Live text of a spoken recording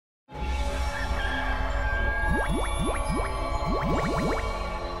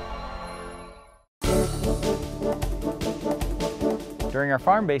During our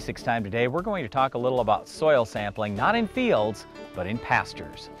Farm Basics time today, we're going to talk a little about soil sampling, not in fields, but in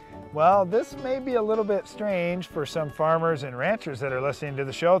pastures. Well, this may be a little bit strange for some farmers and ranchers that are listening to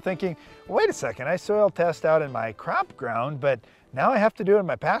the show thinking, wait a second, I soil test out in my crop ground, but now I have to do it in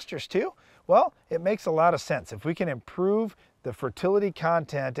my pastures too? Well, it makes a lot of sense. If we can improve the fertility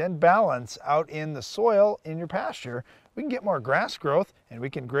content and balance out in the soil in your pasture, we can get more grass growth and we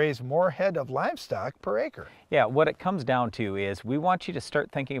can graze more head of livestock per acre. Yeah, what it comes down to is we want you to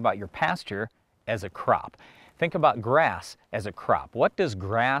start thinking about your pasture as a crop. Think about grass as a crop. What does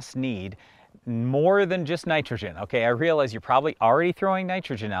grass need more than just nitrogen? Okay, I realize you're probably already throwing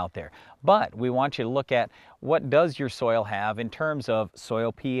nitrogen out there, but we want you to look at what does your soil have in terms of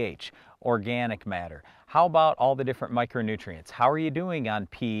soil pH, organic matter. How about all the different micronutrients? How are you doing on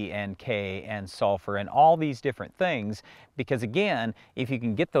P and K and sulfur and all these different things? Because again, if you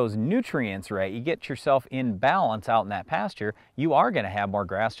can get those nutrients right, you get yourself in balance out in that pasture, you are going to have more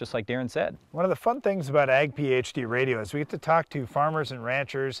grass, just like Darren said. One of the fun things about Ag PhD Radio is we get to talk to farmers and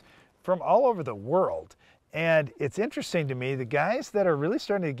ranchers from all over the world. And it's interesting to me, the guys that are really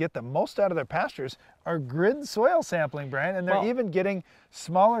starting to get the most out of their pastures are grid soil sampling, Brian, and they're even getting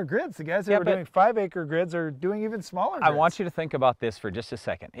smaller grids. The guys that were doing 5-acre grids are doing even smaller grids. I want you to think about this for just a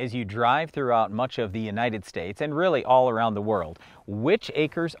second. As you drive throughout much of the United States and really all around the world, which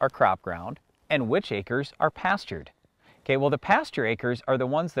acres are crop ground and which acres are pastured? Okay, well, the pasture acres are the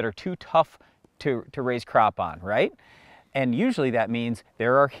ones that are too tough to raise crop on, right? And usually that means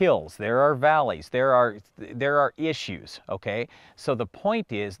there are hills, there are valleys, there are issues, okay? So the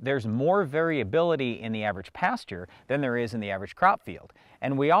point is there's more variability in the average pasture than there is in the average crop field.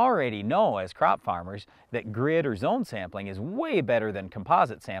 And we already know as crop farmers that grid or zone sampling is way better than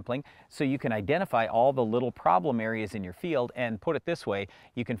composite sampling, so you can identify all the little problem areas in your field, and put it this way,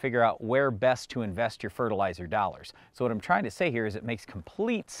 you can figure out where best to invest your fertilizer dollars. So what I'm trying to say here is it makes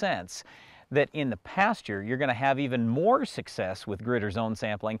complete sense that in the pasture, you're going to have even more success with grid or zone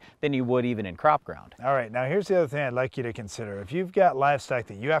sampling than you would even in crop ground. All right, now here's the other thing I'd like you to consider. If you've got livestock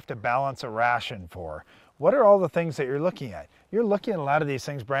that you have to balance a ration for, what are all the things that you're looking at? You're looking at a lot of these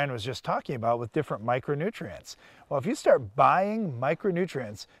things Brian was just talking about with different micronutrients. Well, if you start buying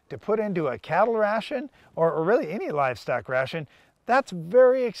micronutrients to put into a cattle ration or really any livestock ration, that's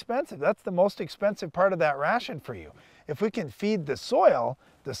very expensive. That's the most expensive part of that ration for you. If we can feed the soil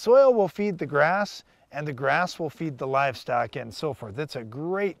will feed the grass, and the grass will feed the livestock and so forth. It's a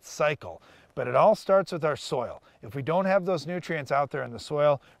great cycle, but it all starts with our soil. If we don't have those nutrients out there in the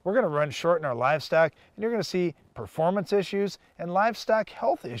soil, we're going to run short in our livestock, and you're going to see performance issues and livestock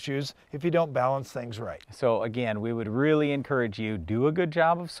health issues if you don't balance things right. So again, we would really encourage you, do a good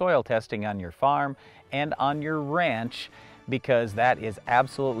job of soil testing on your farm and on your ranch, because that is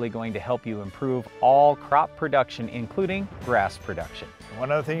absolutely going to help you improve all crop production, including grass production.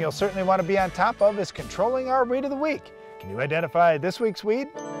 One other thing you'll certainly want to be on top of is controlling our weed of the week. Can you identify this week's weed?